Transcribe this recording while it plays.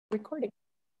Recording.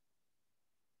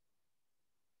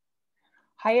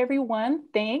 Hi, everyone.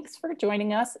 Thanks for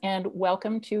joining us and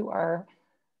welcome to our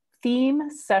theme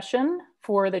session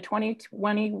for the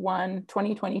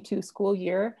 2021-2022 school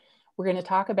year. We're going to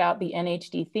talk about the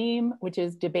NHD theme, which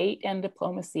is debate and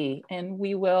diplomacy. And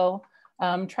we will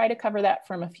try to cover that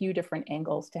from a few different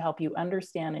angles to help you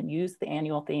understand and use the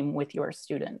annual theme with your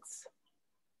students.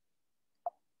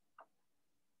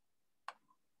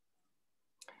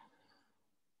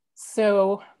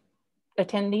 So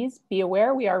attendees, be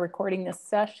aware we are recording this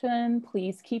session.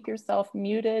 Please keep yourself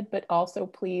muted, but also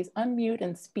please unmute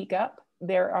and speak up.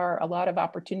 There are a lot of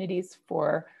opportunities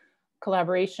for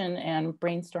collaboration and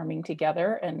brainstorming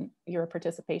together, and your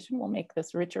participation will make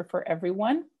this richer for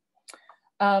everyone.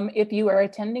 If you are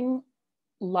attending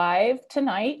live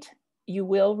tonight, you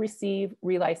will receive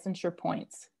relicensure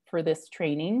points for this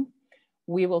training.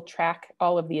 We will track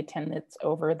all of the attendance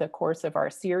over the course of our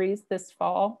series this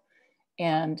fall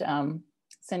and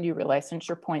send you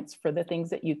relicensure points for the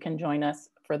things that you can join us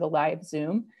for the live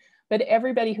Zoom. But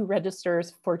everybody who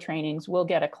registers for trainings will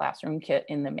get a classroom kit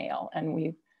in the mail. And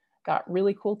we've got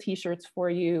really cool t-shirts for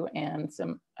you and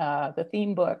some the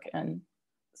theme book and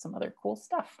some other cool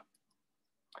stuff.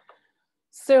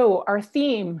 So our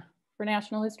theme for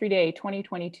National History Day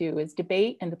 2022 is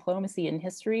debate and diplomacy in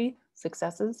history,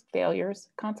 successes, failures,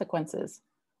 consequences.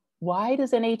 Why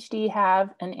does NHD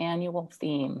have an annual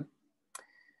theme?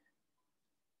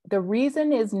 The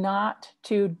reason is not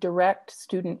to direct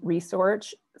student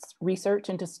research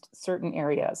into certain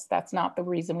areas. That's not the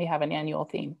reason we have an annual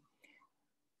theme.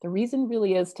 The reason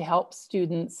really is to help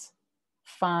students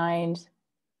find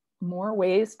more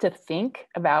ways to think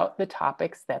about the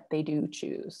topics that they do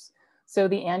choose. So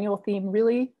the annual theme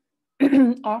really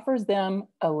offers them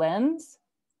a lens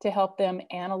to help them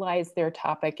analyze their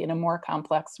topic in a more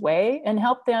complex way and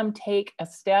help them take a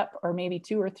step or maybe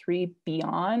 2 or 3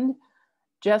 beyond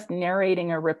just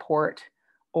narrating a report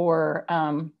or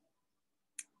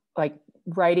like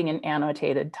writing an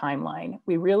annotated timeline.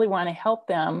 We really want to help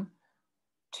them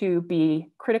to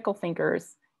be critical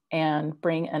thinkers and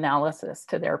bring analysis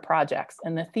to their projects.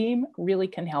 And the theme really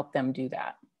can help them do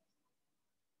that.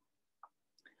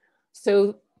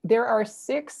 So there are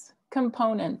 6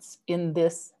 components in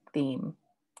this theme: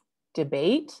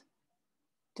 debate,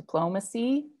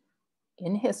 diplomacy,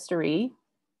 in history,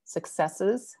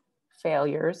 successes,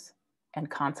 failures, and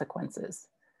consequences.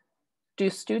 Do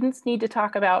students need to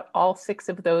talk about all 6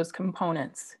 of those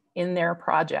components in their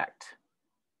project?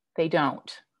 They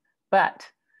don't, but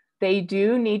they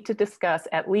do need to discuss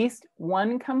at least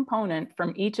one component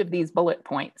from each of these bullet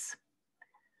points.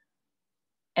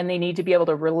 And they need to be able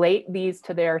to relate these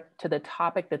to the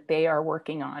topic that they are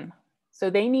working on.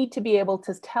 So they need to be able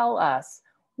to tell us,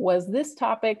 was this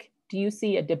topic, do you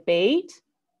see a debate?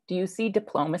 Do you see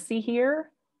diplomacy here?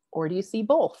 Or do you see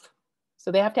both?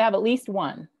 So they have to have at least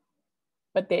one,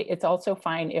 but it's also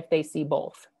fine if they see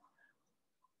both.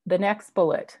 The next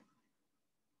bullet,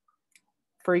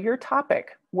 for your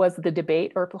topic, was the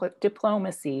debate or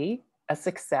diplomacy a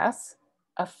success,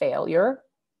 a failure,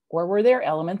 or were there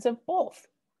elements of both?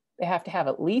 They have to have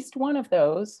at least one of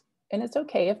those, and it's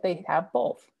okay if they have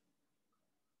both.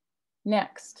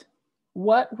 Next,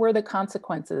 what were the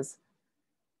consequences?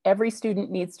 Every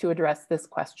student needs to address this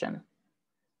question.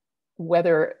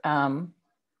 Whether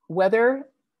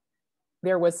there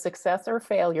was success or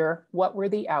failure, what were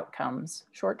the outcomes,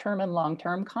 short-term and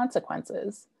long-term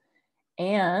consequences?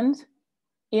 And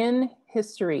in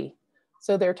history,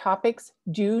 so their topics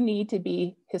do need to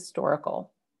be historical.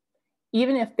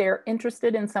 Even if they're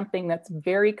interested in something that's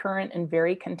very current and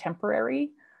very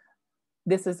contemporary,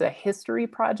 this is a history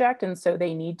project, and so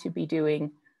they need to be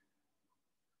doing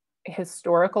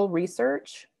historical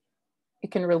research. It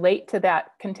can relate to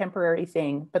that contemporary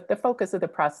thing, but the focus of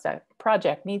the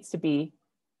project needs to be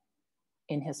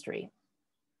in history.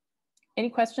 Any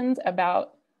questions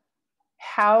about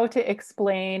how to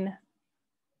explain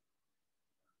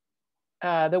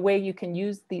the way you can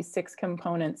use these 6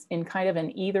 components in kind of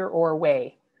an either or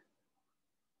way?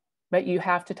 But you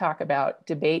have to talk about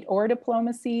debate or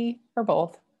diplomacy or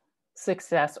both,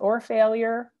 success or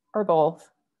failure or both,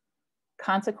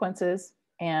 consequences,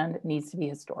 and needs to be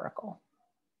historical.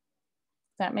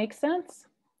 Does that make sense?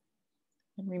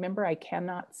 And remember, I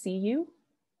cannot see you.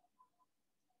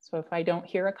 So if I don't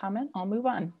hear a comment, I'll move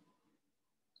on.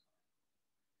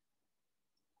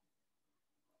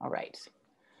 All right.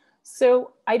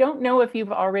 So I don't know if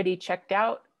you've already checked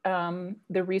out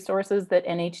the resources that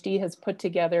NHD has put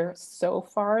together so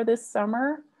far this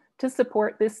summer to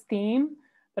support this theme,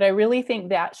 but I really think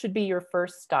that should be your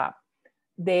first stop.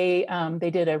 They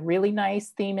did a really nice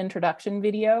theme introduction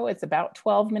video. It's about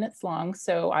 12 minutes long,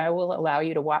 so I will allow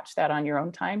you to watch that on your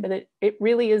own time, but it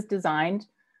really is designed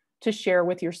to share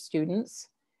with your students.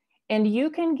 And you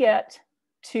can get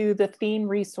to the theme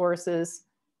resources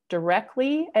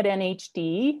directly at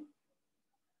NHD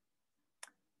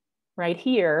right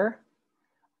here.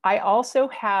 I also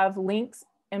have links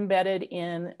embedded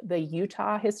in the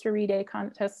Utah History Day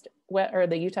contest, or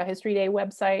the Utah History Day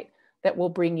website, that will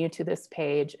bring you to this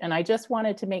page. And I just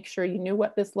wanted to make sure you knew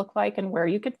what this looked like and where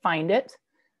you could find it.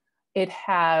 It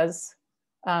has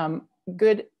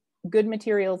good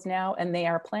materials now, and they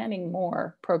are planning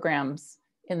more programs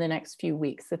in the next few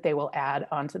weeks that they will add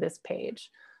onto this page.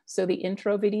 So the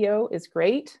intro video is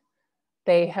great.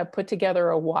 They have put together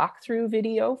a walkthrough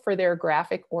video for their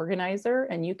graphic organizer,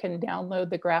 and you can download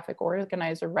the graphic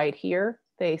organizer right here.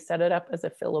 They set it up as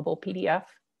a fillable PDF.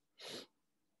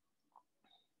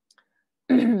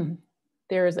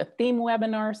 There is a theme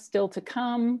webinar still to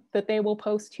come that they will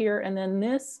post here. And then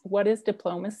this What is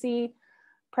Diplomacy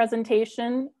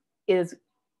presentation is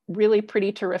really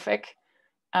pretty terrific.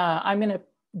 I'm going to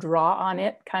draw on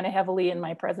it kind of heavily in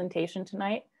my presentation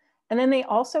tonight. And then they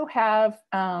also have,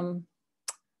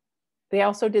 they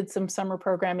also did some summer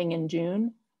programming in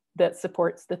June that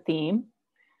supports the theme.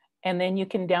 And then you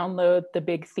can download the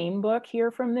big theme book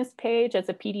here from this page as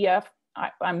a PDF.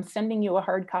 I'm sending you a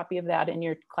hard copy of that in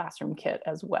your classroom kit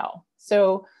as well.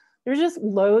 So there's just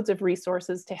loads of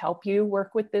resources to help you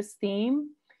work with this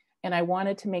theme. And I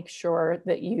wanted to make sure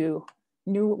that you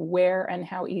knew where and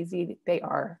how easy they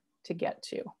are to get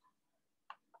to.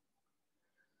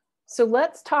 So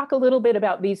let's talk a little bit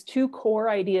about these two core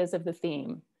ideas of the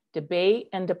theme, debate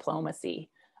and diplomacy.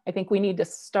 I think we need to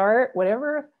start,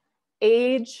 whatever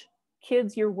age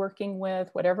kids you're working with,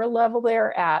 whatever level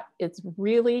they're at, it's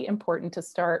really important to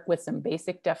start with some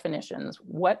basic definitions.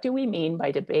 What do we mean by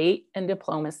debate and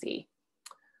diplomacy?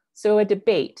 So a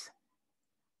debate,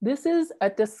 this is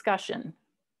a discussion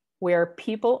where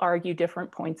people argue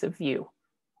different points of view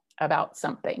about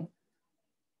something.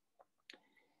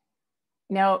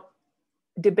 Now,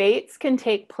 debates can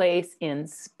take place in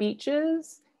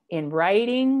speeches, in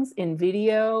writings, in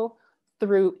video,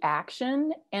 through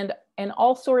action, and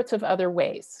all sorts of other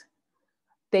ways.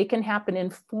 They can happen in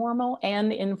formal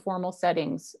and informal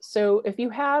settings. So if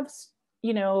you have,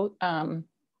 you know,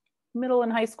 middle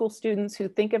and high school students who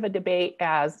think of a debate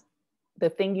as the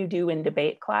thing you do in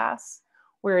debate class,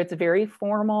 where it's very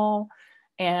formal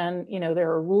and, you know, there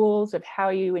are rules of how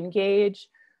you engage,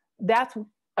 that's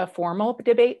a formal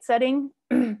debate setting,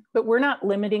 but we're not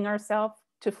limiting ourselves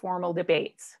to formal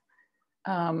debates.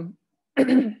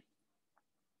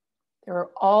 There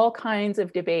are all kinds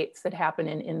of debates that happen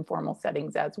in informal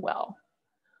settings as well.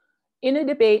 In a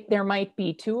debate, there might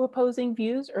be two opposing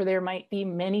views, or there might be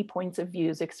many points of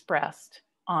views expressed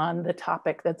on the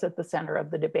topic that's at the center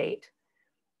of the debate.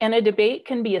 And a debate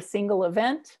can be a single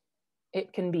event,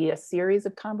 it can be a series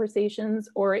of conversations,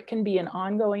 or it can be an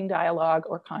ongoing dialogue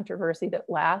or controversy that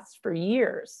lasts for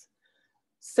years.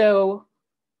 So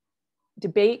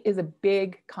debate is a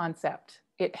big concept.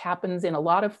 It happens in a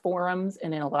lot of forums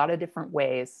and in a lot of different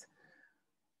ways.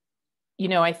 You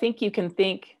know, I think you can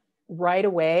think right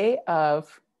away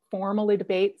of formal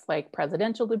debates like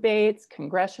presidential debates,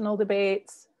 congressional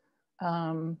debates,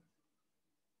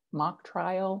 mock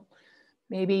trial,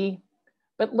 maybe.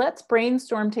 But let's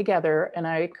brainstorm together, and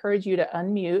I encourage you to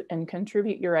unmute and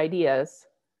contribute your ideas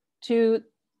to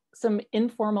some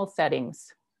informal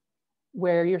settings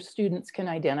where your students can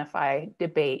identify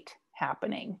debate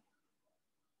happening.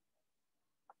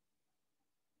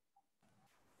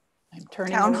 I'm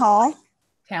turning Town hall.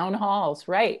 Town halls,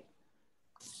 right.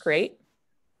 Great.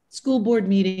 School board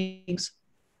meetings.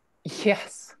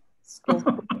 Yes. School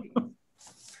board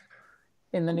meetings.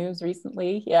 In the news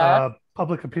recently, yeah.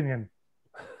 Public opinion.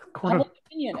 Public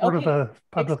opinion, okay.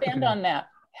 Expand on that.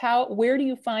 Where do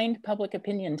you find public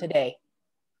opinion today?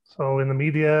 So in the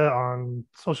media, on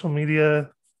social media.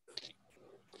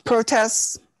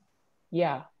 Protests.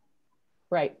 Yeah,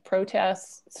 right,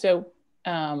 protests. So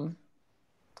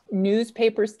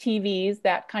newspapers, TVs,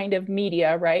 that kind of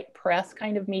media, right? Press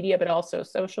kind of media, but also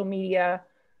social media.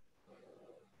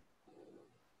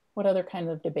 What other kinds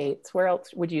of debates? Where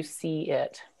else would you see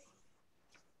it?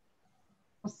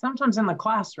 Well, sometimes in the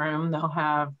classroom, they'll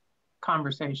have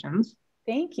conversations.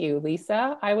 Thank you,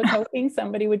 Lisa. I was hoping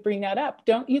somebody would bring that up.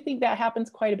 Don't you think that happens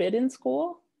quite a bit in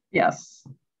school? Yes,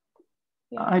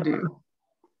 yeah. I do.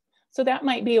 So that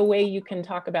might be a way you can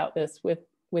talk about this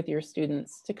with your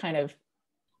students to kind of,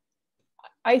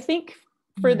 I think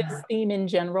for this theme in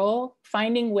general,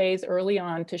 finding ways early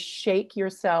on to shake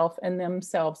yourself and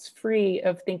themselves free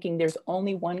of thinking there's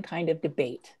only one kind of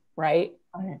debate, right?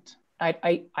 Right.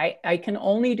 I can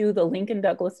only do the Lincoln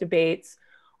Douglas debates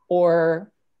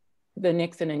or the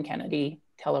Nixon and Kennedy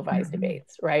televised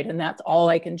debates, right? And that's all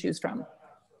I can choose from.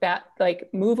 That, like,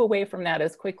 move away from that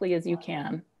as quickly as you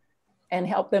can and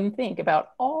help them think about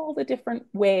all the different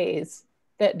ways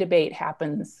that debate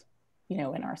happens, you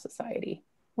know, in our society.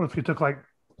 Well, if you took like,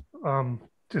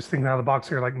 just thinking out of the box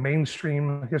here, like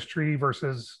mainstream history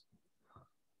versus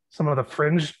some of the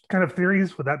fringe kind of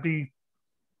theories, would that be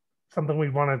something we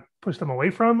want to push them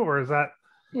away from, or is that?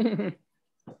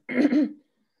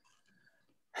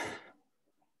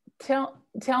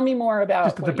 Tell me more about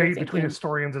just the debate between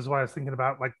historians is what I was thinking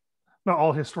about. Like, not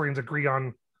all historians agree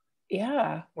on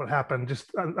what happened.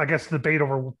 Just I guess debate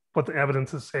over what the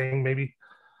evidence is saying, maybe,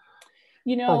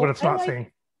 you know, or what it's not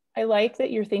saying. I like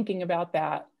that you're thinking about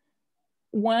that.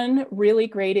 One really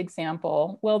great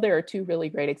example, well, there are two really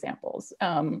great examples.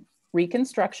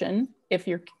 Reconstruction, if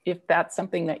that's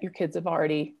something that your kids have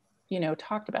already, you know,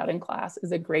 talked about in class,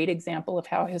 is a great example of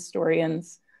how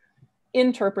historians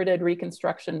interpreted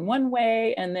Reconstruction one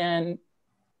way and then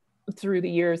through the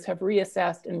years have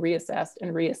reassessed and reassessed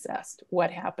and reassessed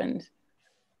what happened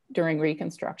during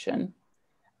Reconstruction.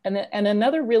 And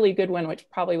another really good one, which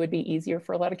probably would be easier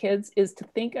for a lot of kids, is to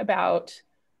think about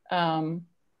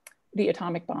the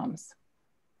atomic bombs,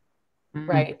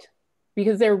 right?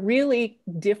 Because they're really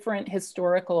different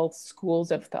historical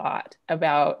schools of thought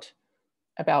about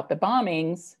the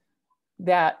bombings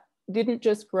that didn't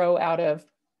just grow out of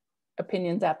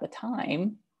opinions at the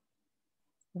time,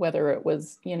 whether it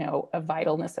was, you know, a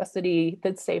vital necessity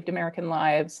that saved American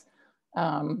lives,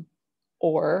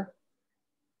 or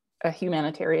a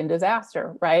humanitarian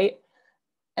disaster, right?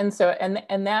 And so,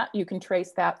 and that you can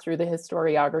trace that through the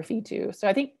historiography too. So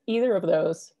I think either of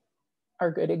those are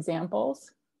good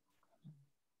examples.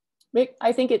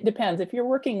 I think it depends. If you're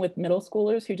working with middle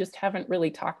schoolers who just haven't really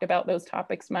talked about those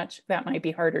topics much, that might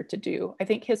be harder to do. I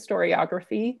think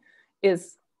historiography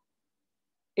is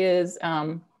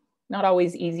not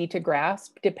always easy to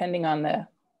grasp depending on the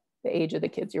age of the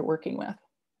kids you're working with.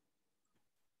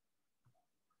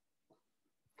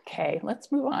 Okay,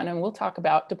 let's move on and we'll talk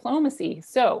about diplomacy.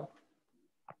 So,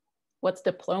 what's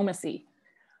diplomacy?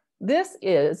 This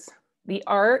is the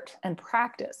art and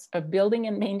practice of building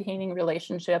and maintaining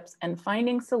relationships and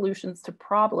finding solutions to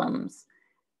problems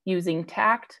using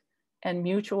tact and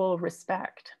mutual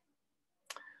respect.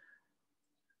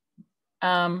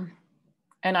 And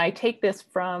I take this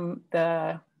from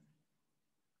the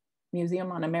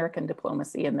Museum on American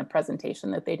Diplomacy and the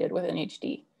presentation that they did with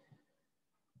NHD.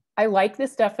 I like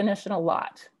this definition a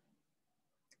lot.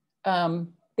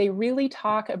 They really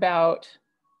talk about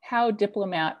how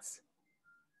diplomats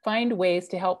find ways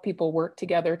to help people work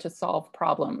together to solve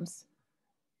problems,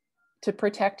 to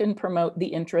protect and promote the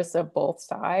interests of both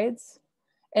sides.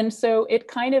 And so it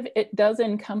does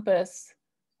encompass,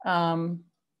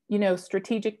 you know,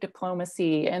 strategic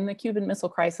diplomacy and the Cuban Missile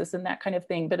Crisis and that kind of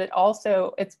thing, but it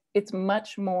also, it's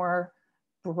much more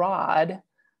broad,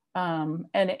 and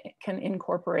it can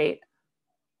incorporate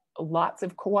lots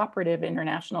of cooperative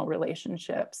international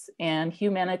relationships and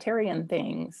humanitarian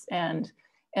things. And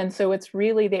so it's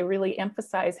really, they really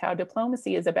emphasize how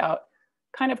diplomacy is about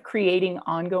kind of creating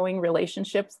ongoing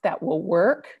relationships that will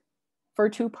work for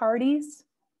two parties.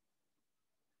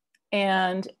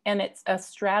 And it's a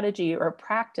strategy or a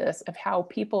practice of how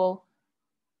people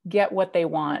get what they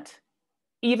want,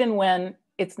 even when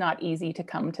it's not easy to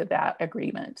come to that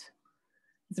agreement.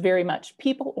 It's very much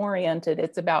people-oriented.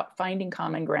 It's about finding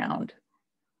common ground.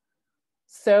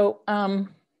 So,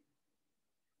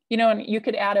 you know, and you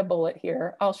could add a bullet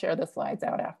here. I'll share the slides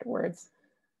out afterwards.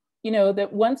 You know,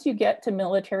 that once you get to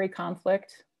military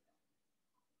conflict,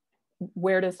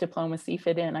 where does diplomacy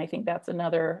fit in? I think that's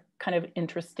another kind of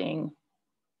interesting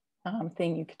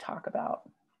thing you could talk about.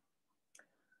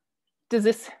 Is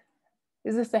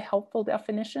this a helpful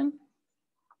definition?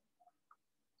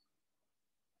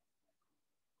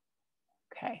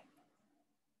 Okay.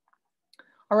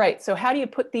 All right, so how do you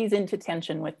put these into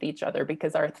tension with each other?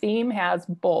 Because our theme has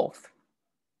both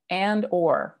and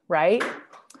or, right?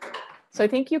 So I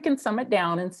think you can sum it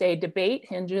down and say debate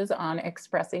hinges on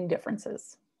expressing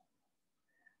differences.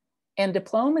 And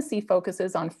diplomacy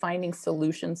focuses on finding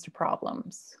solutions to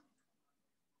problems.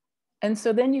 And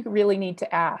so then you really need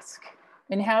to ask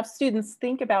and have students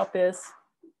think about this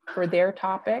for their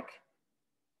topic.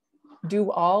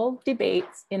 Do all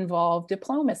debates involve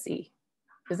diplomacy?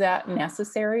 Is that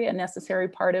necessary, a necessary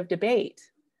part of debate?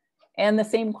 And the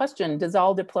same question, does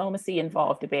all diplomacy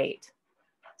involve debate?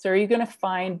 So are you going to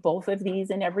find both of these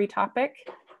in every topic?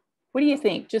 What do you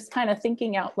think? Just kind of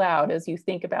thinking out loud as you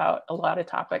think about a lot of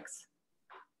topics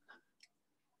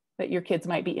that your kids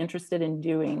might be interested in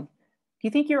doing. Do you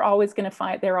think they're always going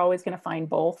to find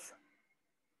both?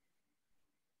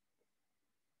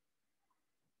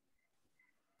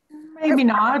 Maybe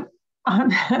not.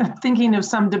 I'm thinking of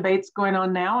some debates going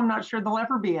on now. I'm not sure there'll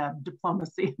ever be a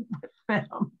diplomacy with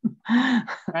them.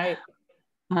 Right.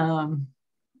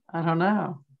 I don't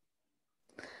know.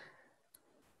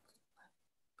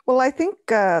 Well, I think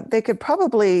they could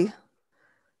probably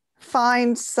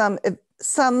find some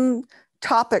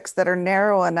topics that are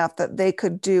narrow enough that they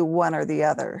could do one or the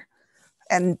other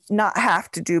and not have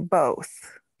to do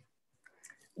both.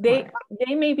 They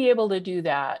may be able to do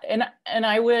that. And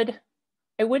I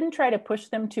wouldn't try to push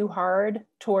them too hard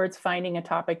towards finding a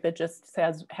topic that just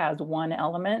has one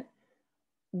element.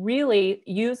 Really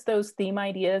use those theme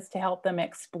ideas to help them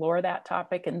explore that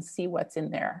topic and see what's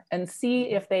in there and see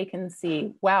if they can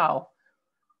see, wow,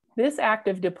 this act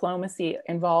of diplomacy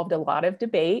involved a lot of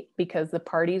debate because the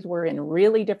parties were in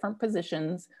really different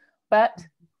positions, but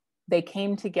they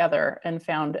came together and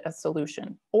found a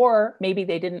solution. Or maybe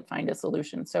they didn't find a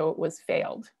solution, so it was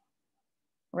failed,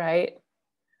 right?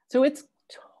 So it's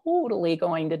totally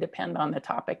going to depend on the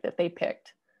topic that they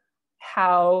picked,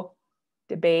 how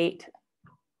debate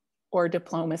or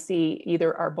diplomacy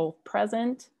either are both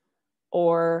present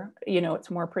or,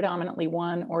 it's more predominantly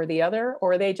one or the other,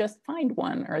 or they just find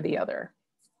one or the other.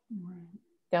 Right.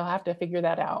 They'll have to figure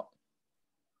that out.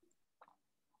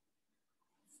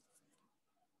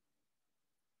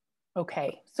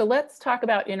 Okay, so let's talk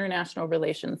about international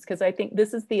relations, because I think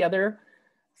this is the other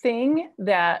thing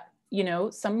that,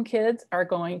 some kids are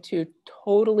going to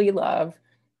totally love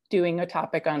doing a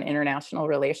topic on international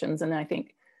relations. And I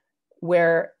think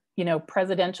where,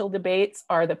 presidential debates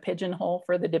are the pigeonhole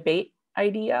for the debate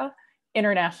idea,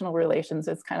 international relations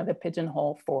is kind of the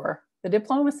pigeonhole for the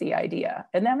diplomacy idea.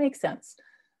 And that makes sense.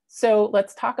 So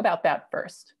let's talk about that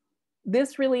first.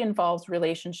 This really involves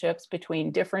relationships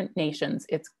between different nations.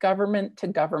 It's government to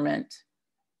government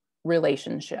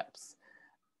relationships.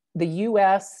 The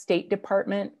US State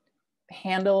Department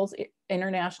handles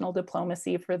international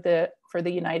diplomacy for the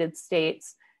United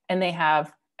States, and they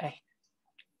have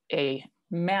a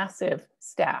massive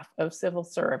staff of civil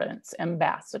servants,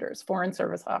 ambassadors, foreign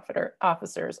service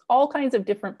officers, all kinds of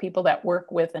different people that work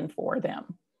with and for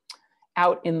them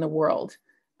out in the world,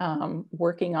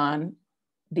 working on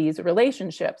these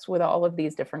relationships with all of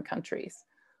these different countries.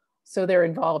 So they're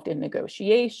involved in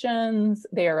negotiations,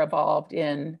 they're involved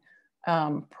in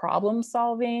problem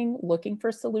solving, looking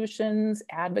for solutions,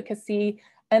 advocacy,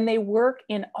 and they work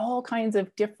in all kinds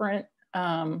of different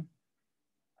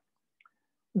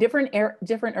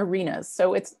arenas.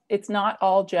 So it's not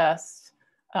all just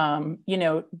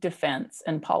defense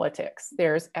and politics.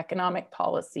 There's economic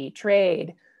policy,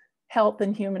 trade, health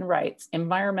and human rights,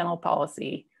 environmental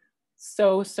policy,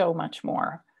 so much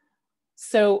more.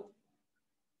 So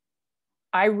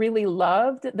I really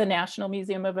loved the National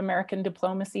Museum of American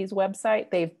Diplomacy's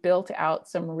website. They've built out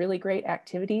some really great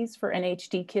activities for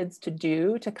NHD kids to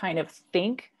do to kind of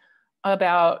think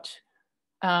about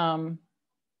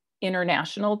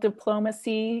international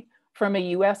diplomacy from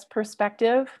a US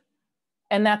perspective.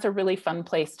 And that's a really fun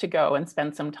place to go and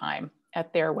spend some time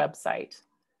at their website.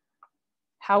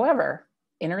 However,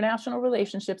 international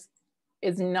relationships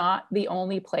is not the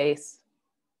only place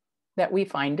that we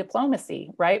find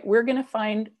diplomacy, right? We're going to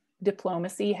find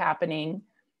diplomacy happening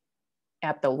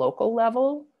at the local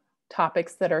level,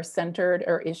 topics that are centered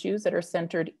or issues that are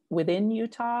centered within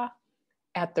Utah,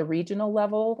 at the regional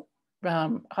level.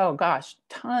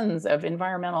 Tons of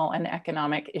environmental and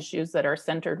economic issues that are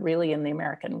centered really in the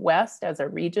American West as a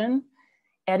region,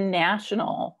 and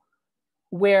national,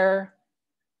 where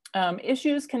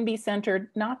issues can be centered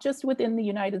not just within the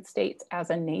United States as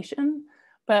a nation,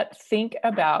 but think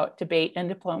about debate and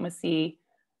diplomacy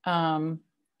in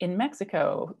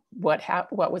Mexico,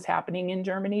 what was happening in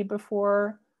Germany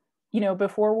before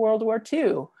World War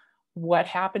II, what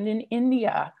happened in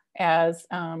India as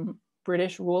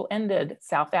British rule ended,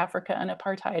 South Africa and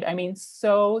apartheid. I mean,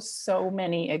 so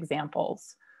many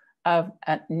examples of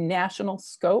a national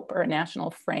scope or a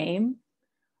national frame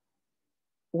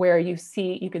where you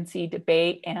can see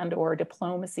debate and or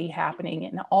diplomacy happening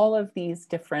in all of these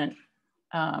different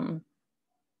I'm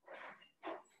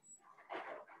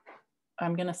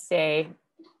going to say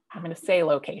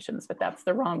locations, but that's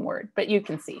the wrong word, but you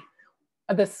can see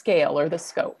the scale or the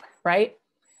scope, right?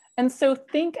 And so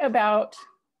think about,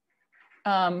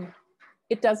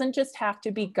 it doesn't just have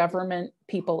to be government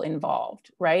people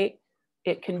involved, right?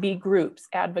 It can be groups,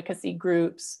 advocacy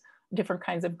groups, different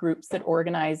kinds of groups that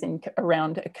organize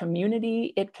around a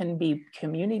community. It can be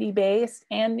community-based,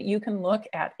 and you can look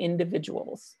at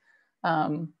individuals,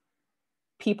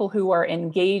 people who are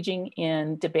engaging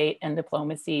in debate and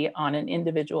diplomacy on an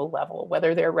individual level,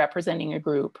 whether they're representing a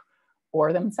group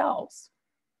or themselves.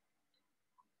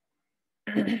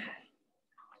 Can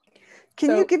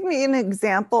you give me an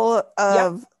example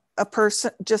of a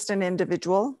person, just an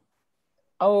individual?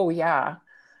 Oh, yeah.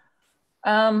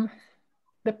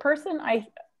 The person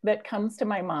that comes to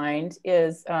my mind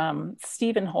is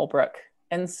Stephen Holbrook.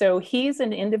 And so he's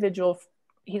an individual,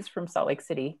 he's from Salt Lake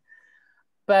City,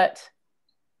 but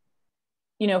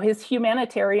you know, his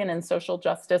humanitarian and social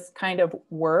justice kind of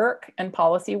work and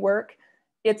policy work,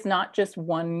 it's not just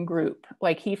one group.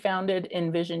 Like he founded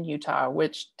Envision Utah,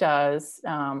 which does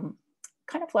kind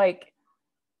of like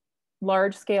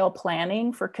large scale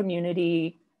planning for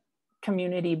community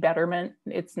betterment.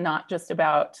 It's not just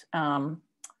about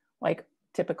like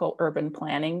typical urban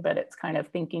planning, but it's kind of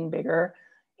thinking bigger.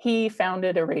 He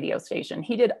founded a radio station.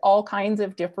 He did all kinds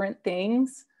of different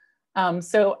things.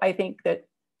 So I think that,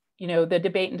 you know, the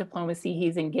debate and diplomacy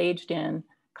he's engaged in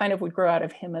kind of would grow out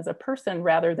of him as a person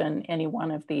rather than any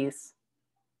one of these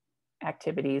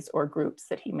activities or groups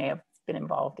that he may have been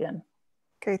involved in.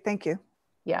 Okay, thank you.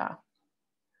 Yeah.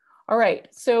 All right,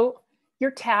 so your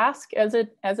task as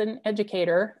an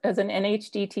educator, as an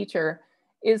NHD teacher,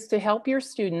 is to help your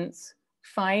students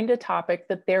find a topic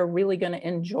that they're really going to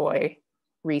enjoy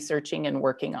researching and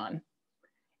working on.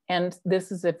 And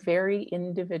this is a very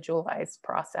individualized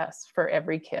process for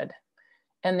every kid.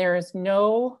 And there is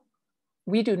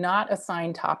we do not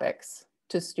assign topics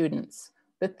to students.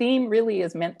 The theme really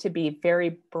is meant to be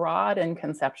very broad and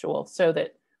conceptual so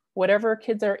that whatever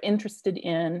kids are interested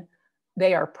in,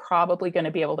 they are probably going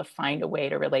to be able to find a way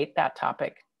to relate that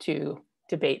topic to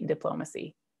debate and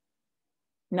diplomacy.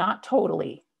 Not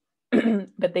totally,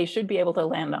 but they should be able to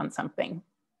land on something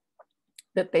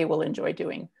that they will enjoy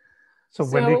doing. So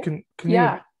Wendy, can you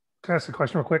ask a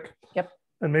question real quick? Yep.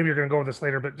 And maybe you're going to go over this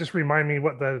later, but just remind me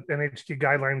what the NHD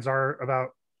guidelines are about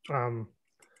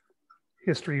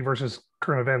history versus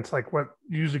current events. Like what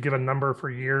you usually give a number for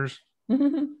years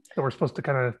that we're supposed to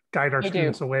kind of guide our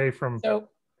students away from. So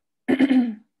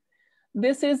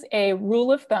this is a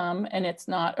rule of thumb, and it's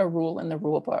not a rule in the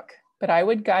rule book, but I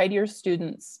would guide your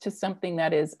students to something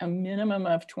that is a minimum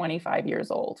of 25 years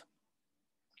old.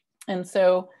 And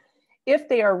so if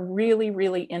they are really,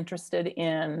 really interested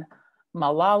in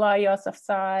Malala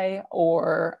Yousafzai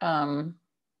or,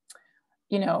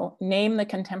 you know, name the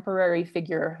contemporary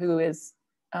figure who is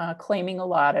claiming a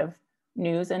lot of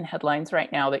news and headlines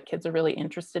right now that kids are really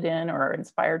interested in or are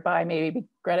inspired by, maybe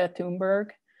Greta Thunberg,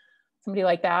 somebody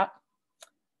like that.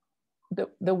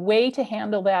 The way to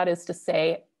handle that is to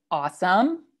say,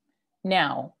 awesome.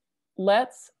 Now,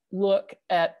 let's look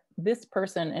at this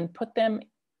person and put them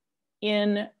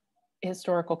in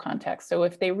historical context. So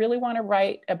if they really want to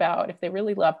write about, if they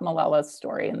really love Malala's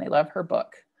story and they love her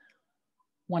book,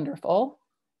 wonderful.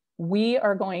 We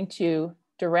are going to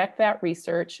direct that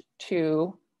research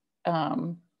to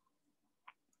the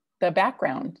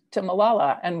background, to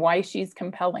Malala and why she's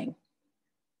compelling,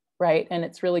 right? And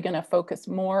it's really going to focus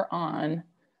more on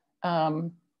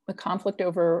the conflict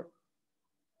over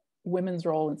women's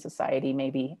role in society,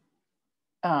 maybe,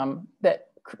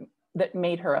 that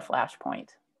made her a flashpoint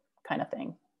kind of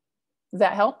thing. Does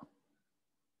that help?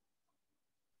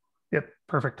 Yep,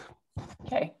 perfect.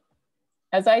 Okay.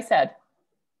 As I said,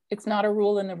 it's not a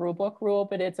rule in the rule book rule,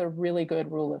 but it's a really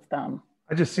good rule of thumb.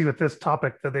 I just see with this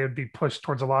topic that they would be pushed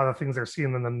towards a lot of things they're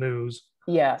seeing in the news.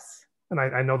 Yes. And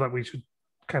I know that we should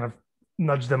kind of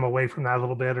nudge them away from that a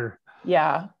little bit. Or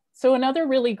yeah. So another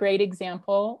really great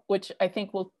example, which I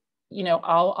think will, you know,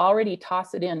 I'll already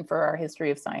toss it in for our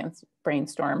history of science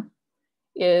brainstorm,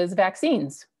 is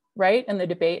vaccines, right? And the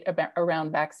debate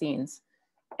around vaccines.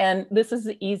 And this is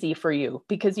easy for you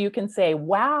because you can say,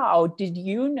 wow, did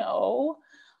you know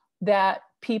that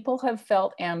people have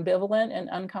felt ambivalent and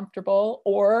uncomfortable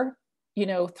or, you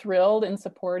know, thrilled and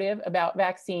supportive about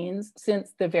vaccines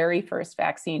since the very first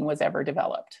vaccine was ever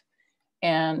developed?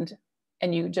 And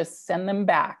you just send them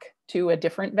back to a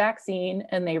different vaccine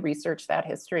and they research that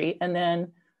history. And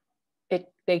then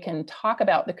they can talk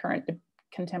about the current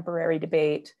contemporary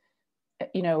debate,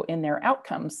 you know, in their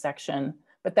outcomes section,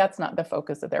 but that's not the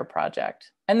focus of their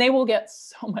project. And they will get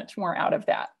so much more out of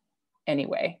that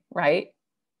anyway, right?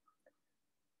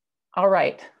 All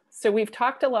right, so we've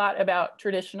talked a lot about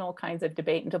traditional kinds of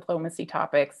debate and diplomacy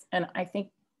topics, and I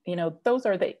think, you know, those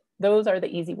are the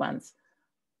easy ones.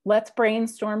 Let's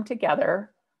brainstorm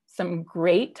together some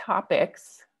great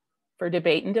topics for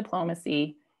debate and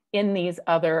diplomacy in these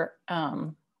other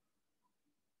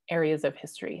areas of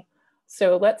history.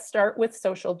 So let's start with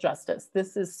social justice.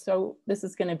 This is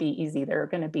going to be easy. There are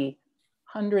going to be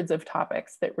hundreds of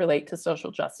topics that relate to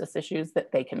social justice issues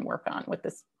that they can work on with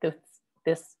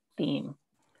this theme.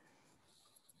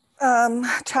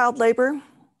 Child labor.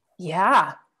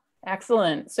 Yeah,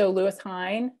 excellent. So Lewis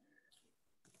Hine.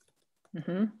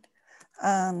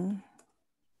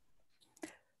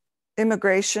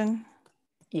 Immigration.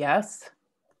 Yes.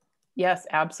 Yes,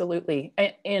 absolutely.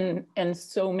 And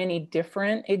so many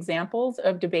different examples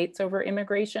of debates over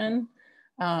immigration,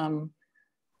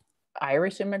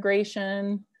 Irish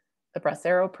immigration, the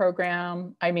Bracero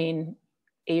program, I mean,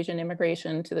 Asian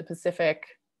immigration to the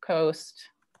Pacific coast,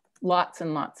 lots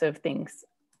and lots of things.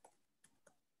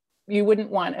 You wouldn't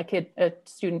want a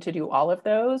student to do all of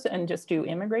those and just do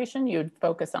immigration. You'd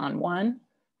focus on one,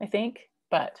 I think,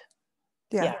 but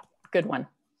yeah, good one.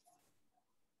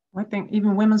 I think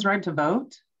even women's right to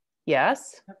vote.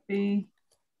 Yes. We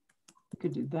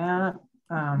could do that.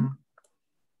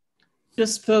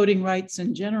 Just voting rights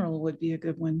in general would be a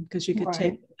good one, because you could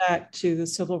take it back to the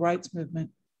civil rights movement.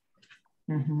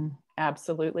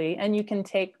 Absolutely. And you can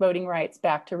take voting rights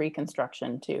back to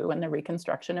Reconstruction too, and the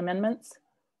Reconstruction amendments.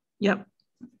 Yep.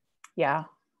 Yeah.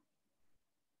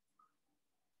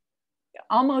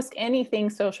 Almost anything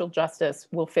social justice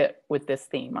will fit with this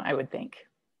theme, I would think.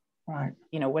 Right.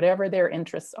 You know, whatever their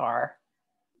interests are,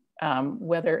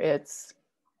 whether it's,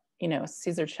 you know,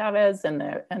 Cesar Chavez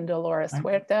and Dolores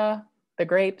Huerta, the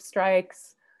grape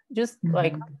strikes, just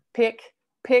like pick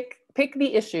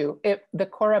the issue. The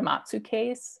Korematsu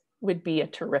case would be a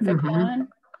terrific one.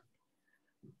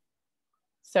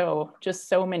 So just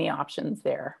so many options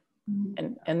there.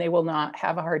 And they will not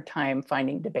have a hard time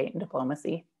finding debate and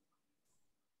diplomacy.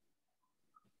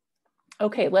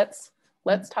 Okay, let's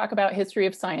talk about history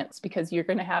of science, because you're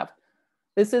going to have,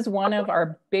 this is one of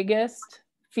our biggest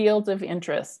fields of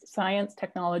interest, science,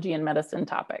 technology, and medicine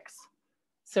topics.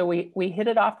 So we hit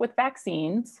it off with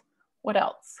vaccines. What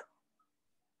else?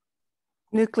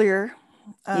 Nuclear.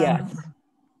 Yes.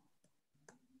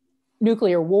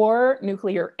 Nuclear war,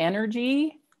 nuclear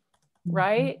energy,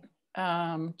 right?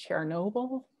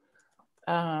 Chernobyl.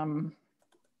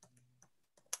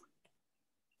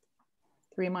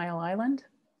 3 Mile Island.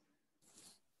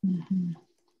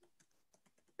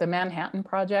 The Manhattan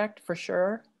Project, for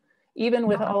sure. Even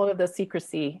with all of the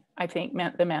secrecy, I think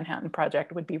the Manhattan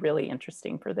Project would be really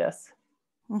interesting for this.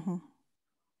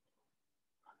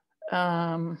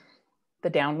 The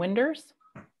Downwinders.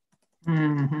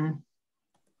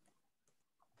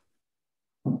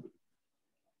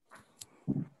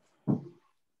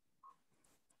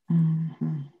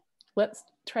 Let's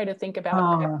try to think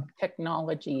about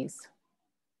technologies.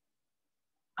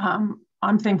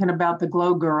 I'm thinking about the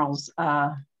Glow Girls.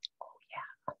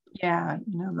 Yeah,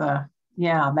 you know,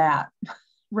 that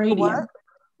radium. What? The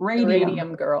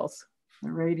Radium Girls.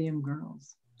 The Radium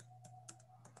Girls.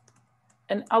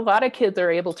 And a lot of kids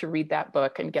are able to read that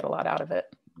book and get a lot out of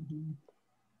it.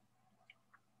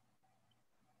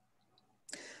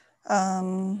 I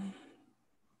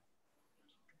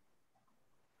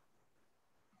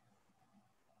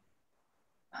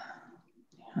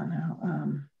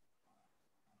know.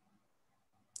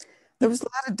 There was a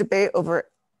lot of debate over,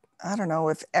 I don't know,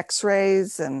 if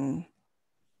X-rays and.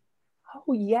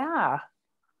 Oh yeah,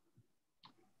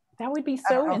 that would be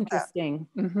so interesting.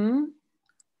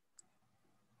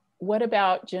 What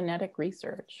about genetic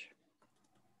research?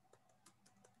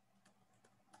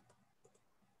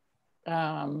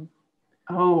 Or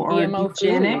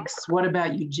eugenics. What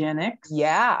about eugenics?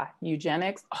 Yeah,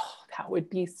 eugenics. Oh, that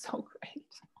would be so great.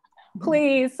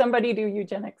 Please, somebody do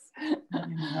eugenics.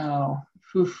 No.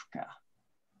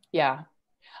 Yeah.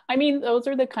 I mean, those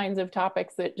are the kinds of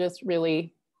topics that just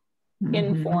really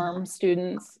inform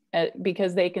students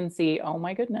because they can see, oh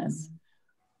my goodness.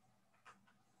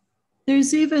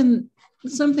 There's even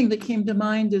something that came to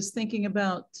mind is thinking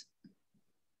about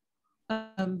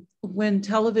when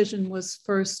television was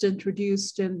first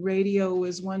introduced and radio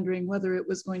was wondering whether it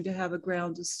was going to have a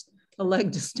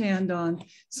leg to stand on.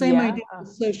 Same idea with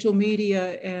social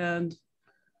media and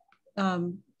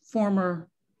former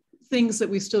things that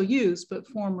we still use, but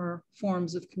former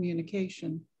forms of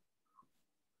communication.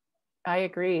 I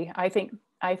agree. I think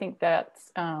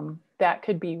that's that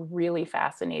could be really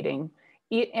fascinating.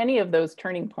 Any of those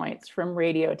turning points from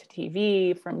radio to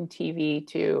TV, from TV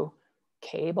to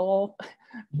cable,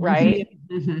 right?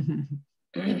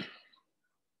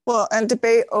 Well, and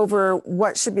debate over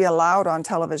what should be allowed on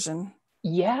television.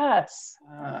 Yes.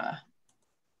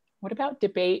 What about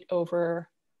debate over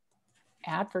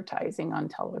advertising on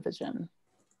television?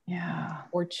 Yeah.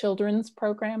 Or children's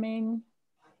programming?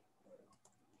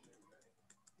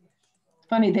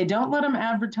 funny. They don't let them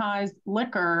advertise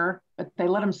liquor, but they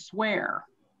let them swear.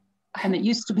 And it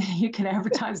used to be you could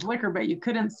advertise liquor, but you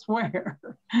couldn't swear.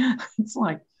 It's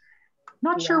like,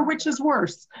 not sure which is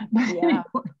worse. But Yeah.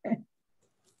 Anyway.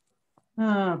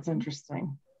 Oh, it's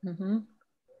interesting. Mm-hmm.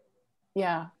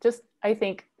 Yeah, just I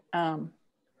think some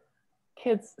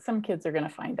kids are going to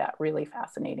find that really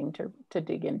fascinating to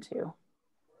dig into.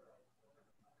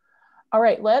 All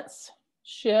right, let's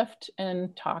shift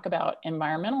and talk about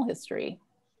environmental history.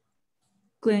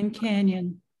 Glen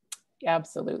Canyon.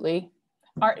 Absolutely.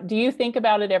 Do you think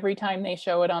about it every time they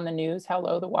show it on the news, how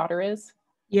low the water is?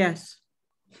 Yes.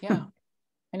 Yeah,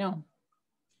 I know.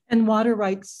 And water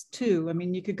rights too. I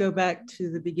mean, you could go back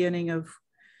to the beginning of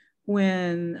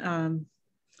when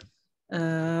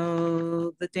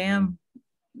the dam,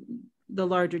 the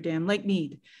larger dam, Lake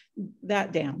Mead,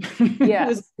 that dam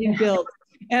was being built,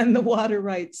 and the water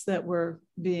rights that were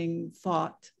being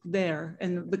fought there.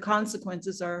 And the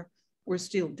consequences are, we're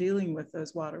still dealing with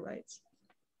those water rights.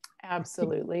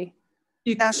 Absolutely.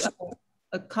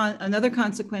 Another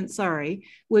consequence,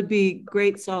 would be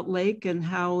Great Salt Lake and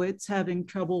how it's having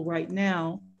trouble right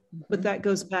now. Mm-hmm. But that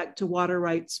goes back to water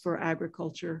rights for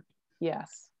agriculture.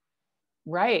 Yes.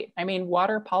 Right. I mean,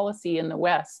 water policy in the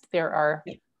West, there are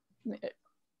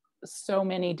so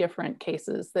many different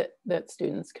cases that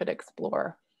students could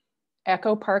explore.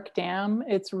 Echo Park Dam,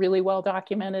 it's really well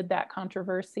documented, that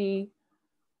controversy.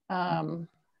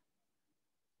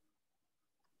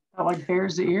 Like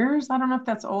Bears Ears? I don't know if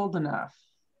that's old enough.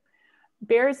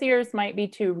 Bears Ears might be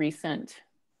too recent.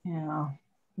 Yeah.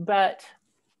 But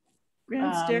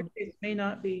Grand Staircase may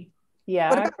not be.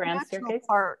 Yeah, Grand Staircase.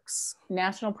 Parks.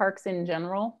 National parks in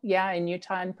general. Yeah, in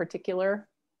Utah in particular.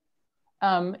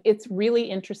 It's really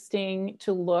interesting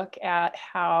to look at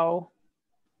how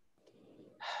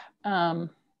some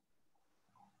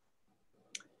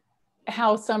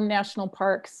national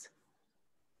parks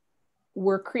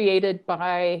were created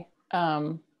by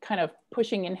kind of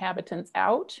pushing inhabitants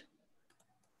out,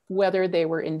 whether they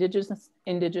were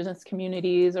indigenous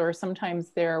communities, or sometimes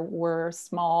there were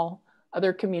small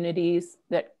other communities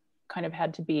that kind of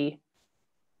had to be,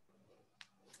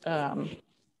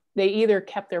 they either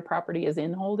kept their property as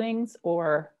inholdings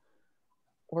or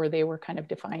they were kind of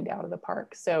defined out of the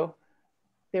park. So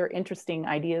there are interesting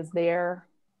ideas there.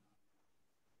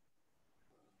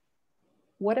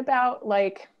 What about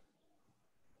like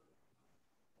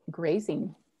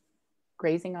grazing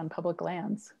on public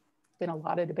lands? Been a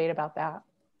lot of debate about that.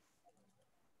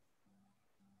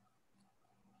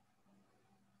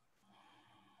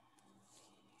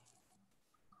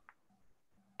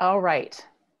 All right,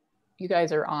 you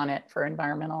guys are on it for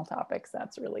environmental topics.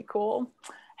 That's really cool.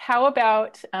 How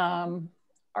about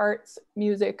arts,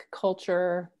 music,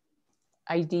 culture,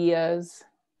 ideas,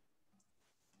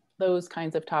 those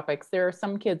kinds of topics? There are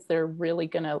some kids that are really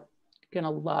gonna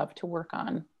love to work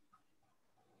on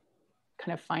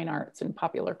kind of fine arts and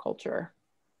popular culture.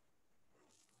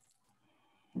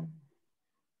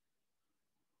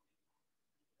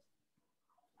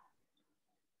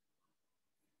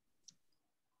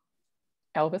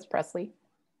 Elvis Presley.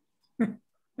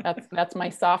 That's my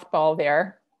softball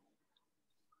there.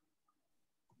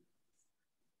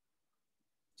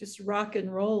 Just rock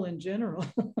and roll in general.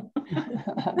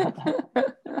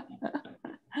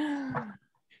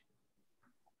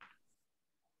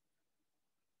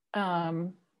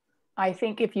 I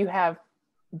think if you have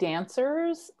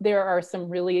dancers, there are some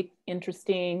really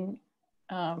interesting,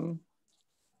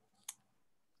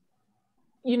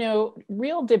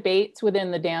 real debates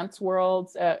within the dance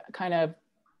worlds, kind of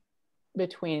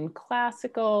between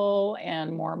classical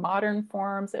and more modern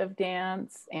forms of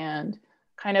dance, and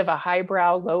kind of a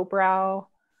highbrow, lowbrow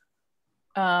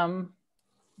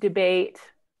debate,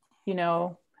 Yeah,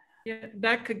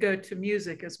 that could go to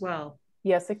music as well.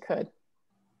 Yes, it could.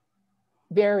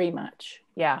 Very much,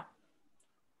 yeah.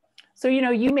 So,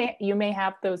 you may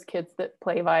have those kids that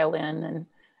play violin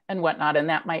and whatnot, and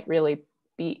that might really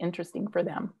be interesting for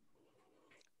them.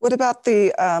 What about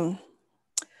the, I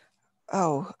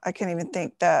can't even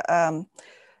think, the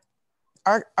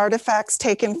artifacts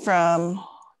taken from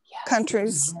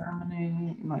countries?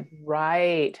 Germany,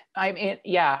 right. I mean,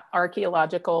 yeah,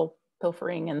 archaeological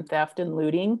pilfering and theft and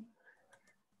looting,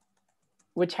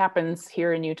 which happens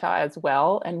here in Utah as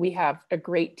well. And we have a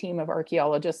great team of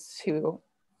archaeologists who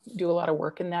do a lot of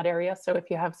work in that area. So if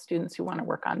you have students who want to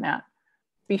work on that,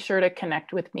 be sure to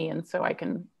connect with me, and so I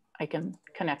can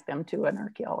connect them to an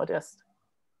archaeologist.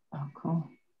 Oh, cool.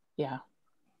 Yeah.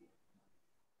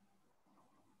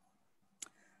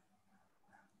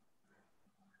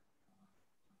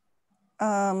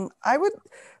 I would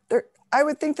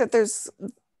think that there's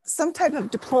some type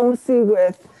of diplomacy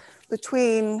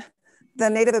between the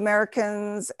Native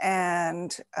Americans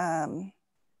and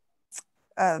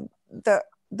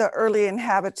the early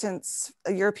inhabitants,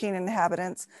 European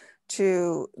inhabitants,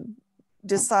 to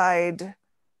decide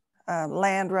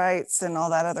land rights and all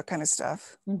that other kind of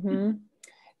stuff. Mm-hmm.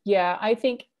 Yeah, I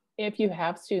think if you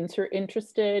have students who are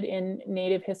interested in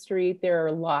Native history, there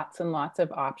are lots and lots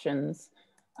of options.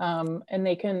 And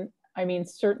they can, I mean,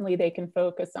 certainly they can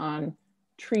focus on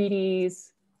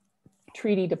treaties,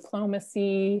 treaty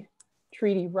diplomacy,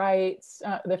 treaty rights,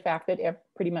 the fact that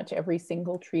pretty much every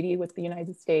single treaty with the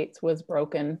United States was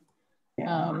broken.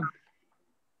 Yeah.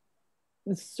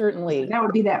 Certainly. That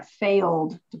would be that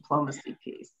failed diplomacy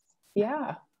piece.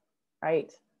 Yeah,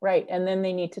 right, right. And then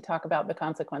they need to talk about the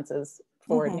consequences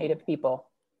for Native people.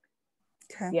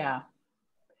 Okay. Yeah.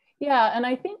 Yeah, and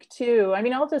I think too, I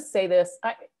mean, I'll just say this,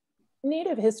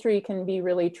 Native history can be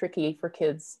really tricky for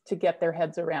kids to get their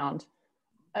heads around.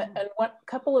 And a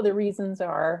couple of the reasons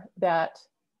are that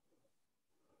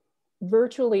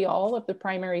virtually all of the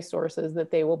primary sources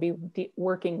that they will be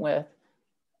working with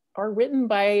are written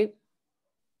by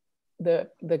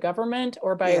the government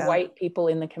or by white people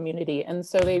in the community. And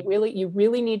so you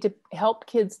really need to help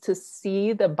kids to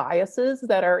see the biases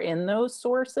that are in those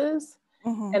sources.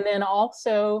 And then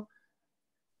also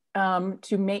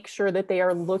to make sure that they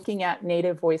are looking at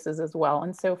Native voices as well.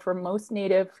 And so for most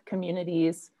Native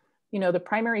communities, you know, the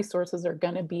primary sources are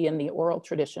going to be in the oral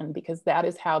tradition because that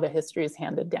is how the history is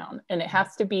handed down. And it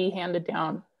has to be handed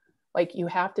down, like you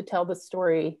have to tell the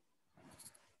story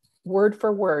word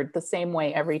for word the same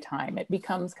way every time. It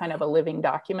becomes kind of a living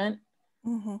document.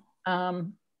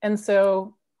 And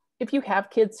so if you have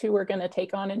kids who are going to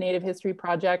take on a Native history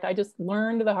project, I just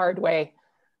learned the hard way,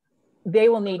 they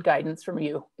will need guidance from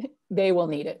you. They will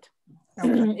need it.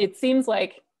 It seems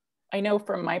like, I know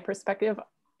from my perspective,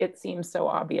 it seems so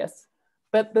obvious,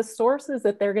 but the sources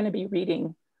that they're going to be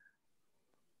reading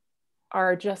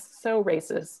are just so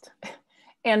racist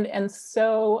and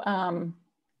so,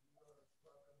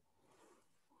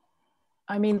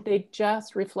 I mean, they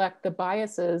just reflect the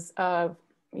biases of,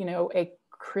 you know, a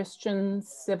Christian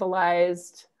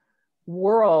civilized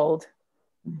world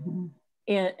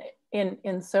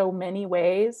in so many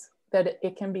ways that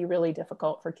it can be really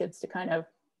difficult for kids to kind of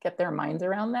get their minds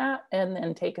around that and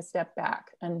then take a step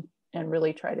back and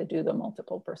really try to do the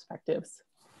multiple perspectives.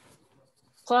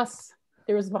 Plus,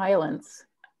 there's violence,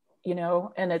 you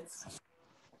know, and it's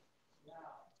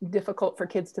difficult for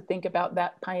kids to think about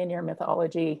that pioneer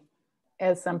mythology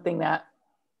as something that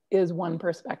is one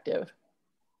perspective.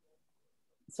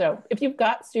 So if you've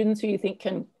got students who you think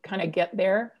can kind of get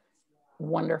there,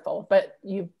 wonderful, but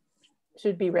you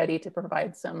should be ready to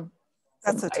provide some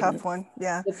That's a guidance. tough one,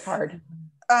 yeah. It's hard.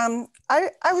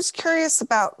 I was curious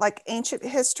about like ancient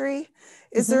history.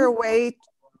 Is there a way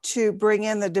to bring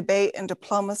in the debate and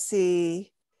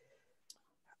diplomacy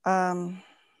through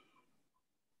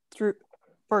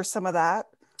for some of that?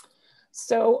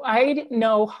 So I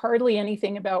know hardly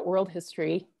anything about world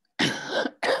history,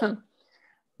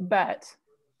 but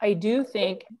I do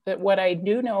think that what I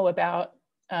do know about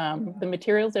the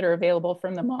materials that are available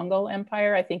from the Mongol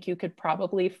Empire, I think you could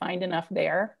probably find enough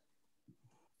there.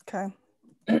 Okay.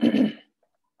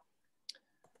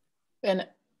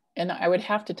 And I would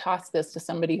have to toss this to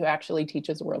somebody who actually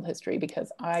teaches world history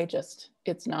because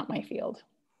it's not my field.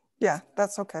 Yeah,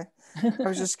 that's okay. I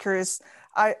was just curious.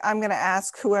 I'm going to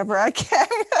ask whoever I can.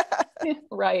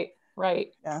 Right.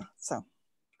 Yeah, so.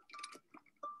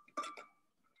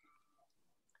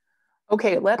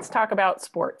 Okay, let's talk about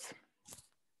sports.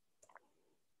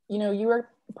 You know, you are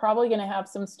probably going to have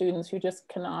some students who just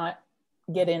cannot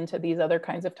get into these other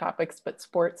kinds of topics, but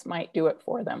sports might do it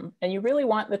for them. And you really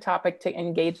want the topic to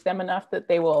engage them enough that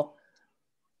they will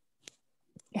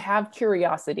have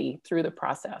curiosity through the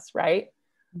process, right?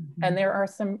 And there are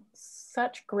some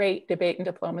such great debate and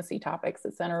diplomacy topics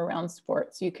that center around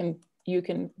sports. You can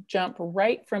jump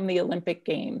right from the Olympic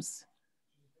Games.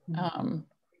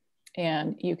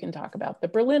 And you can talk about the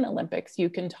Berlin Olympics. You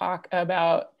can talk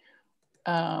about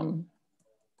Jim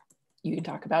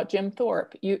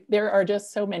Thorpe. There are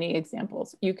just so many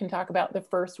examples. You can talk about the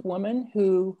first woman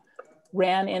who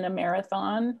ran in a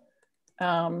marathon,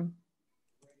 even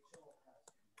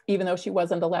though she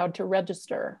wasn't allowed to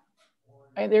register.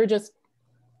 There are just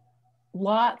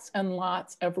lots and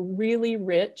lots of really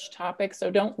rich topics. So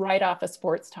don't write off a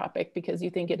sports topic because you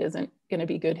think it isn't going to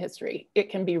be good history. It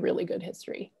can be really good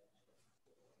history.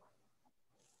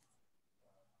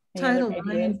 Title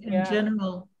IX in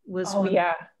general was one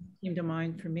that came to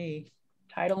mind for me.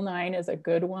 Title IX is a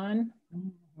good one.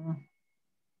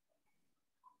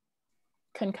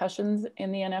 Concussions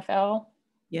in the NFL.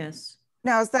 Yes.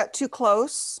 Now, is that too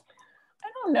close? I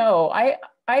don't know. I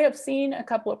have seen a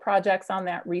couple of projects on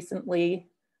that recently.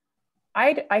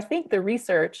 I think the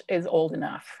research is old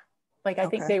enough. Like I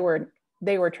think they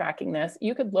were tracking this.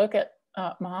 You could look at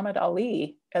Muhammad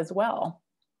Ali as well.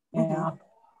 Yeah.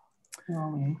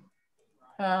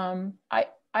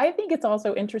 I think it's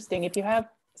also interesting if you have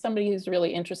somebody who's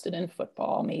really interested in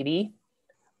football, maybe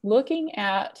looking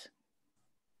at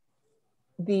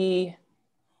the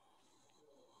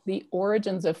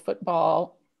origins of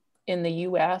football in the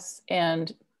US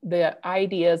and the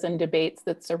ideas and debates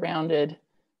that surrounded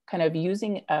kind of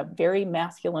using a very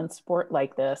masculine sport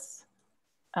like this,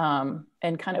 and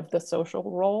kind of the social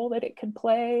role that it could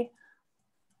play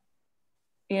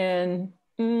in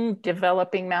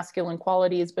developing masculine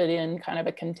qualities, but in kind of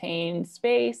a contained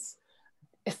space.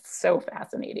 It's so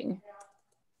fascinating.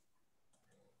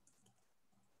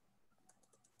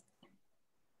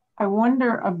 I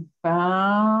wonder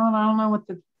about, I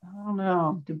don't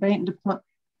know, debate and diplomacy.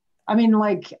 I mean,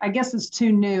 like, I guess it's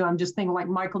too new. I'm just thinking like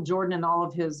Michael Jordan and all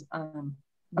of his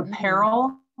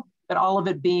apparel, but all of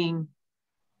it being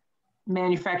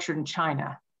manufactured in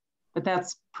China. But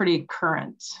that's pretty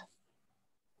current.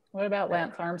 What about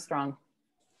Lance Armstrong?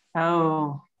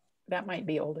 Oh. That might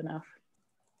be old enough.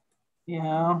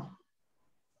 Yeah.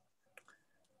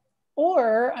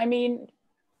 Or, I mean,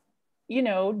 you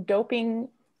know, doping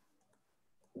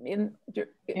in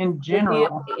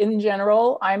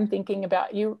general, I'm thinking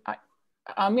about you.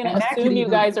 I'm going to assume you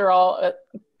guys are all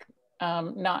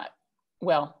not,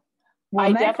 well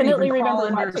I definitely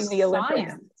remember watching the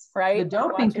Olympics, right? The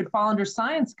doping could fall under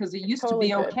science because it used to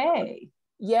be okay.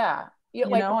 Yeah.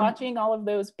 Like watching all of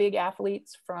those big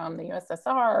athletes from the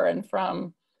USSR and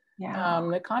from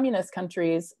the communist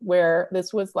countries where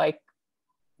this was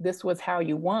how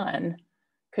you won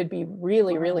could be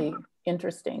really, really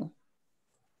interesting.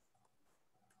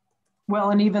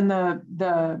 Well, and even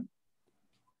the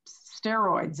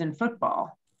steroids in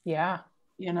football. Yeah.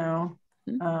 You know,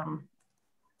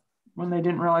 when they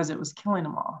didn't realize it was killing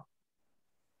them all.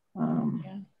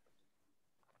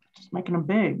 Just making them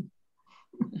big.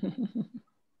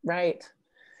 Right.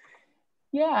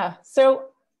 Yeah. So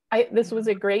this was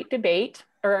a great debate,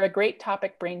 or a great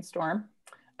topic brainstorm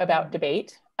about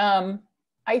debate.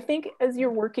 I think as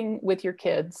you're working with your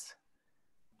kids,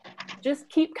 just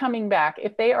keep coming back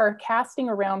if they are casting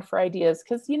around for ideas,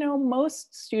 because you know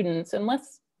most students,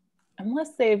 unless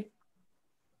they've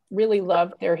really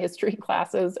loved their history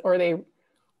classes, or they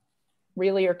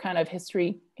really are kind of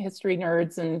history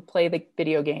nerds and play the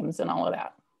video games and all of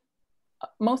that,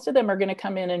 most of them are going to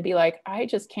come in and be like, I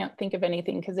just can't think of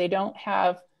anything, because they don't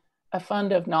have a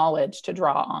fund of knowledge to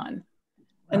draw on.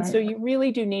 And so you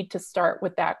really do need to start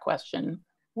with that question.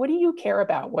 What do you care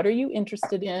about? What are you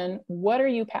interested in? What are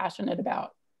you passionate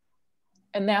about?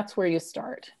 And that's where you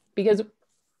start, because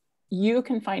you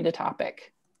can find a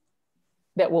topic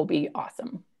that will be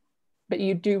awesome, but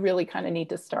you do really kind of need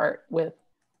to start with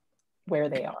where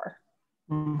they are.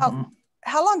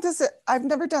 How long does it, I've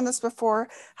never done this before,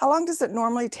 how long does it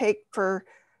normally take for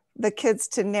the kids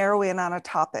to narrow in on a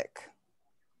topic?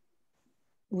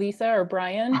 Lisa or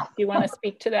Brian, do you want to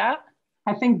speak to that?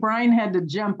 I think Brian had to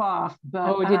jump off,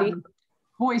 but did he?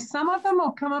 Boy, some of them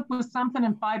will come up with something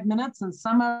in 5 minutes, and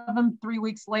some of them 3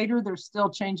 weeks later, they're still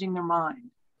changing their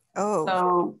mind. Oh.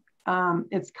 So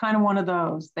it's kind of one of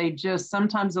those.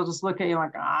 Sometimes they'll just look at you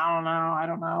like, I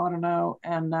don't know.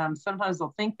 And sometimes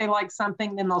they'll think they like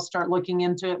something, then they'll start looking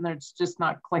into it and it's just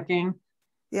not clicking.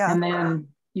 Yeah. And then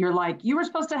you're like, you were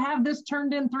supposed to have this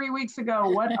turned in 3 weeks ago.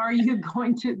 What are you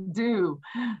going to do?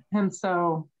 And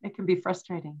so it can be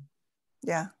frustrating.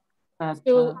 Yeah.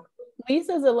 So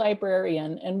Lisa's a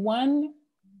librarian, and one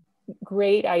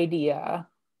great idea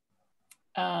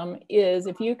is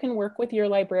if you can work with your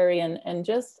librarian and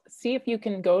just see if you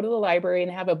can go to the library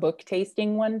and have a book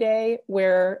tasting one day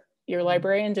where your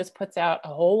librarian just puts out a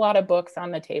whole lot of books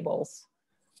on the tables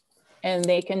and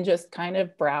they can just kind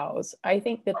of browse. I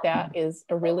think that is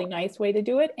a really nice way to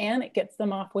do it, and it gets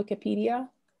them off Wikipedia.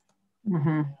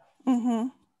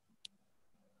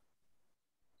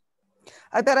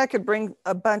 I bet I could bring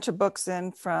a bunch of books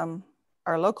in from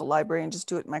our local library and just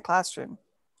do it in my classroom.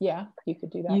 Yeah, you could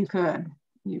do that. You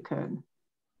could.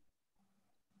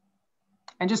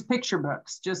 And just picture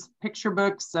books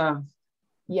of,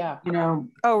 you know.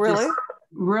 Oh, really?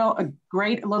 A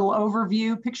great little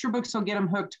overview. Picture books will get them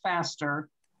hooked faster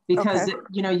because,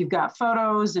 you know, you've got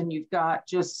photos and you've got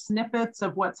just snippets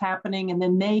of what's happening, and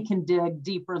then they can dig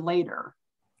deeper later.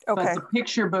 But the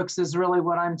picture books is really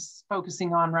what I'm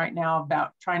focusing on right now,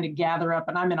 about trying to gather up,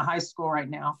 and I'm in a high school right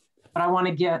now, but I want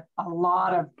to get a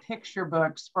lot of picture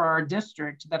books for our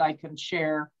district that I can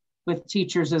share with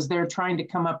teachers as they're trying to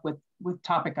come up with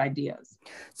topic ideas.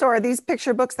 So are these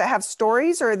picture books that have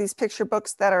stories, or are these picture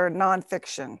books that are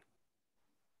nonfiction?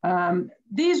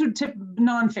 These would tip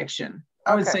nonfiction.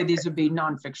 I would say these would be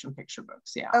nonfiction picture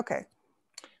books. Yeah. Okay.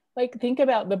 Like think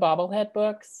about the bobblehead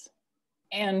books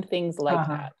and things like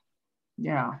that.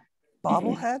 Yeah.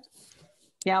 Bobblehead?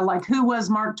 Yeah, like who was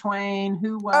Mark Twain?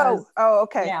 Who was? Oh,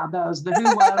 okay. Yeah, those, the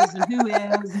who was and who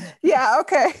is. Yeah,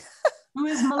 okay. Who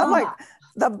is Malala? I'm like,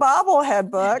 the bobblehead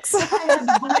books.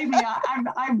 Believe me,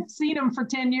 I've seen them for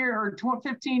 10 years or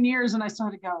 15 years, and I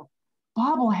started to go,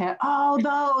 bobblehead. Oh,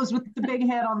 those with the big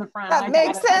head on the front. That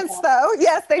makes sense, though.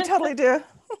 Yes, they totally do.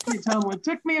 It totally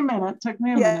took me a minute.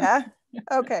 Yeah.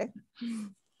 Okay.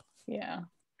 Yeah.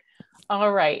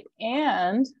 All right.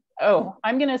 And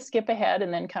I'm going to skip ahead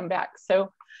and then come back.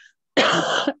 So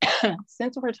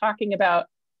since we're talking about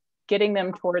getting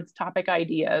them towards topic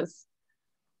ideas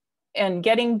and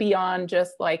getting beyond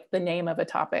just like the name of a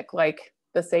topic, like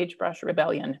the Sagebrush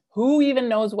Rebellion, who even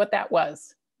knows what that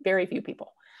was? Very few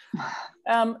people.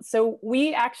 So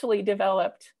we actually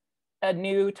developed a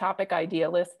new topic idea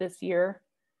list this year.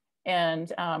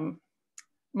 And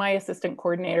my assistant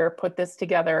coordinator put this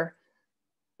together.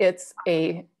 It's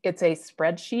a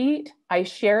spreadsheet. I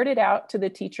shared it out to the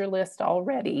teacher list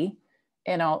already,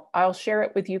 and I'll share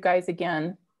it with you guys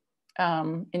again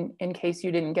in case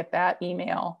you didn't get that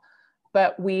email.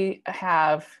 But we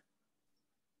have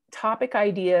topic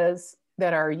ideas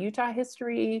that are Utah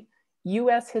history,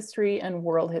 US history, and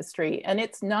world history. And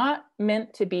it's not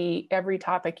meant to be every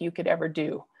topic you could ever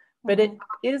do, but it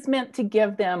is meant to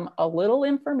give them a little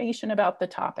information about the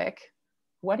topic.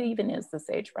 What even is the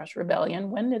Sagebrush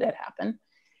Rebellion? When did it happen?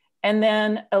 And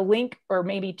then a link or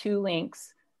maybe 2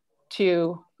 links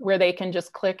to where they can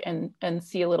just click and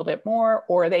see a little bit more,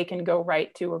 or they can go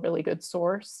right to a really good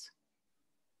source.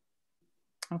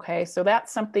 Okay, so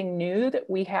that's something new that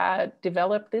we had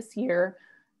developed this year.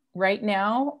 Right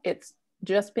now, it's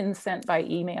just been sent by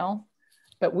email,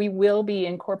 but we will be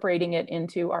incorporating it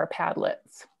into our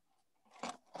Padlets.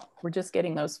 We're just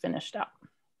getting those finished up.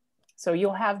 So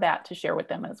you'll have that to share with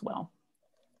them as well.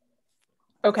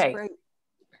 Okay.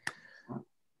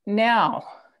 Now,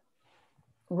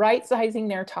 right-sizing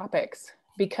their topics,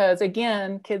 because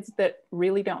again, kids that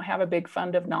really don't have a big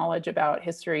fund of knowledge about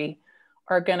history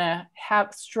are gonna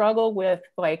struggle with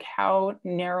like how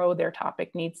narrow their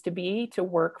topic needs to be to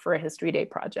work for a History Day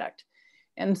project.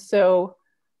 And so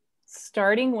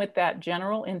starting with that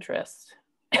general interest,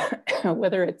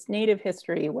 whether it's Native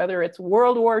history, whether it's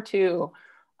World War II,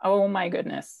 oh my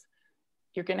goodness,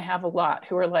 you're gonna have a lot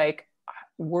who are like,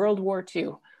 World War II,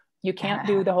 you can't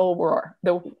do the whole war,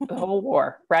 the whole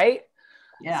war, right?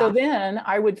 Yeah. So then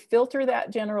I would filter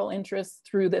that general interest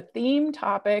through the theme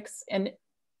topics, and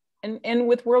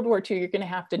with World War II, you're gonna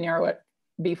have to narrow it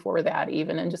before that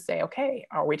even and just say, okay,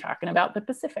 are we talking about the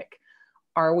Pacific?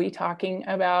 Are we talking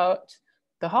about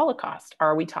the Holocaust?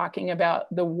 Are we talking about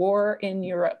the war in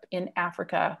Europe, in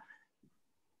Africa?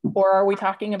 Or are we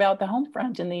talking about the home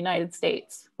front in the United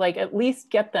States? Like at least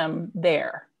get them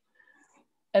there.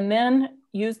 And then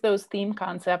use those theme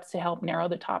concepts to help narrow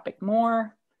the topic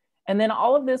more. And then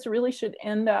all of this really should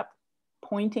end up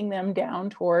pointing them down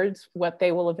towards what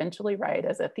they will eventually write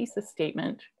as a thesis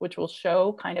statement, which will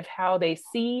show kind of how they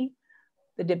see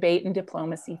the debate and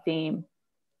diplomacy theme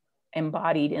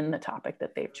embodied in the topic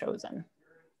that they've chosen.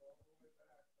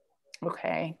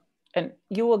 Okay, and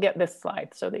you will get this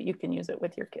slide so that you can use it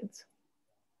with your kids.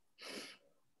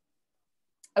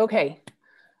 Okay,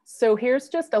 so here's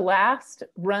just a last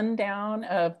rundown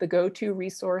of the go-to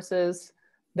resources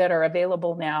that are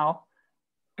available now.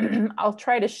 I'll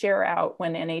try to share out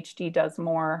when NHD does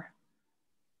more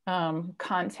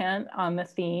content on the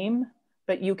theme,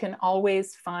 but you can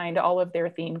always find all of their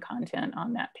theme content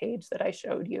on that page that I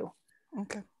showed you.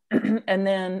 Okay. And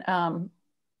then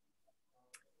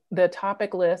the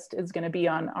topic list is going to be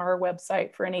on our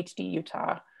website for NHD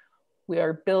Utah. We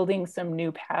are building some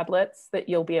new Padlets that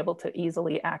you'll be able to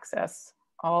easily access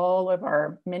all of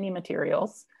our mini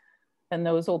materials, and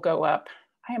those will go up,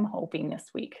 I am hoping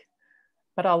this week,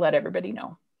 but I'll let everybody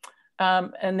know.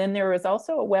 And then there was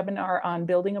also a webinar on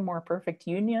building a more perfect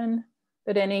union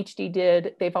that NHD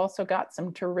did. They've also got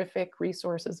some terrific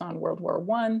resources on World War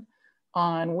I,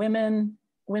 on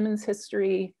women's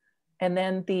history, and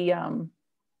then the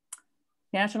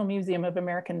National Museum of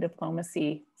American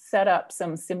Diplomacy set up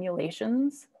some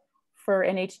simulations for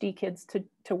NHD kids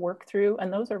to work through,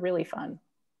 and those are really fun.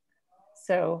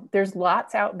 So there's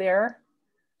lots out there.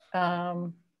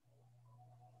 And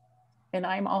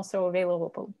I'm also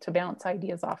available to bounce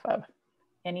ideas off of.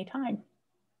 anytime.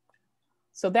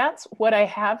 So that's what I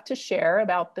have to share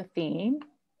about the theme.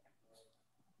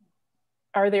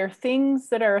 Are there things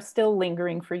that are still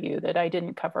lingering for you that I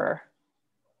didn't cover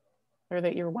or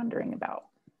that you're wondering about?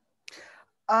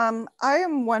 I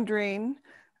am wondering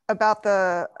about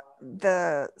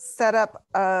the setup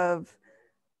of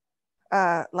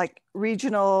like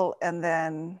regional and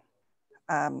then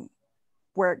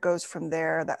where it goes from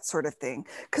there, that sort of thing.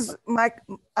 Because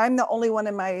I'm the only one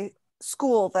in my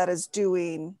school that is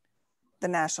doing the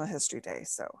National History Day.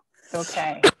 So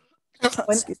okay.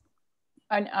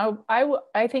 And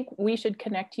I think we should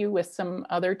connect you with some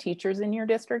other teachers in your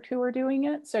district who are doing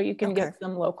it, so you can get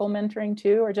some local mentoring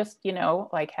too, or just, you know,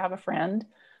 like have a friend.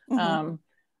 And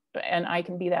I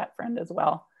can be that friend as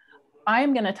well.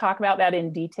 I'm going to talk about that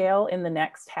in detail in the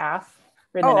next half,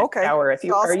 or the next hour. If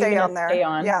you are, you going to stay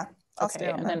on? Yeah, I'll okay,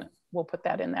 stay on and there. then we'll put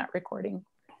that in that recording.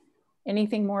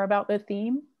 Anything more about the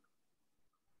theme?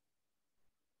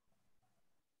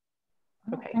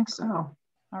 Okay. I think so. All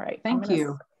right. Thank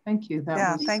you. Thank you.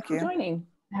 Thank you for joining.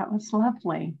 That was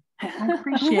lovely. I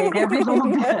appreciate every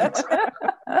little bit.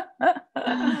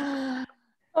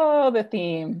 Oh, the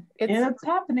theme. It's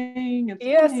happening.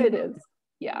 Yes, it is.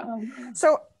 Yeah.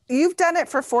 So you've done it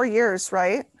for 4 years,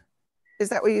 right? Is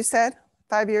that what you said?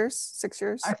 5 years, 6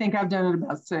 years? I think I've done it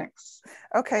about 6.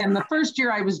 Okay. And the first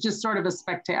year I was just sort of a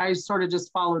spectator. I sort of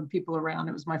just followed people around.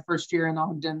 It was my first year in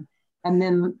Ogden. And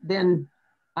then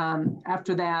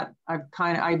after that,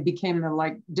 I became the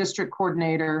like district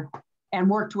coordinator and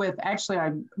worked with, actually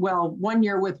 1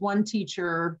 year with one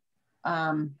teacher.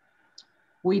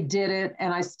 We did it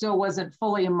and I still wasn't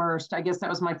fully immersed. I guess that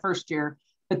was my first year.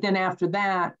 But then after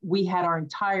that, we had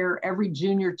every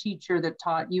junior teacher that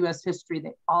taught US history,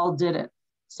 they all did it.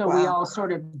 So we all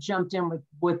sort of jumped in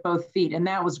with both feet, and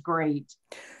that was great.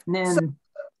 And then,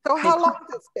 so how long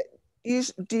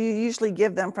do you usually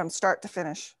give them from start to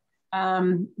finish?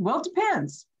 Well, it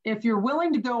depends. If you're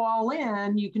willing to go all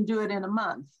in, you can do it in a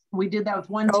month. We did that with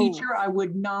one teacher. I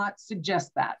would not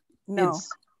suggest that. No,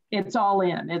 it's all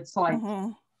in. It's like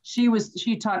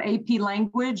she taught AP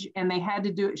language, and they had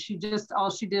to do it. All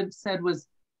she said was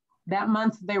that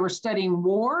month they were studying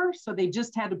war, so they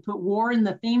just had to put war in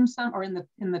the theme or in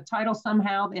the title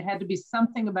somehow. It had to be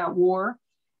something about war,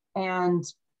 and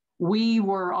we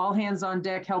were all hands on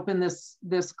deck helping this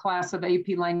class of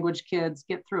AP language kids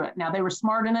get through it. Now they were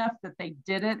smart enough that they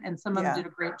did it, and some of them did a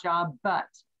great job, but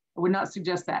I would not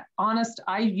suggest that. Honest,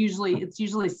 it's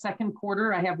usually second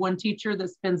quarter. I have one teacher that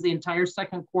spends the entire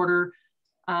second quarter,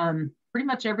 pretty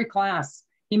much every class.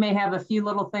 He may have a few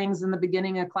little things in the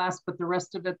beginning of class, but the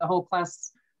rest of it, the whole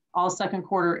class, all second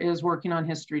quarter is working on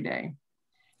History Day.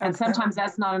 And sometimes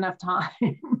that's not enough time.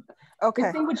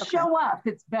 If they would show up,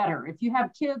 it's better. If you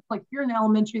have kids, like if you're in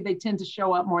elementary, they tend to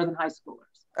show up more than high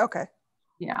schoolers. Okay.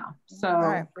 Yeah. So all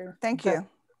right. Thank you.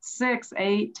 6,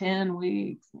 8, 10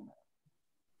 weeks.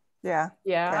 Yeah.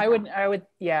 Yeah. Okay.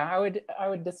 I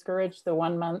would discourage the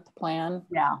 1 month plan.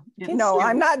 Yeah. No,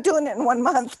 I'm not doing it in 1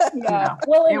 month. Yeah.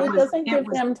 Well, it doesn't give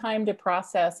them time to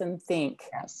process and think.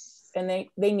 Yes. And they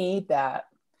need that.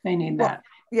 They need that.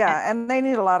 Yeah. And they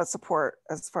need a lot of support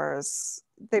as far as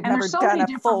they've never done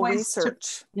a full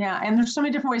research. And there's so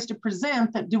many different ways to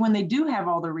present that when they do have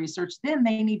all the research, then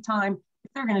they need time.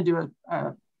 If they're going to do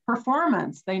a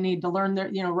performance, they need to learn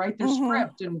write their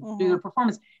script and do their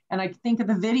performance. And I think of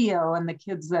the video and the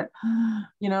kids that,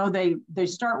 they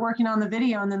start working on the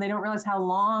video and then they don't realize how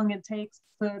long it takes to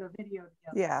put a video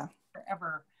together. Yeah.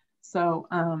 Forever. So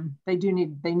they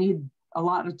need a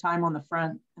lot of time on the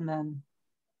front, and then,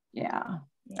 yeah.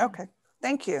 Okay.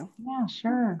 Thank you. Yeah,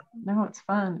 sure. No, it's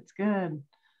fun. It's good.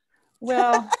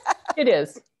 Well, it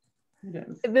is. It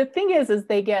is. The thing is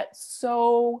they get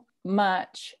so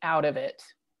much out of it.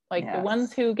 Like the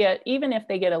ones who even if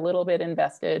they get a little bit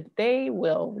invested, they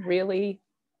will really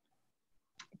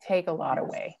take a lot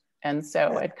away. And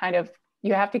so it kind of,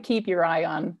 you have to keep your eye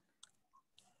on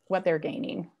what they're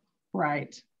gaining.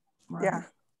 Right. Yeah.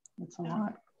 It's a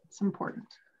lot. It's important.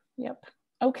 Yep.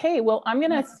 Okay. Well, I'm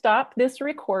going to stop this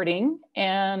recording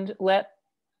and let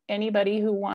anybody who wants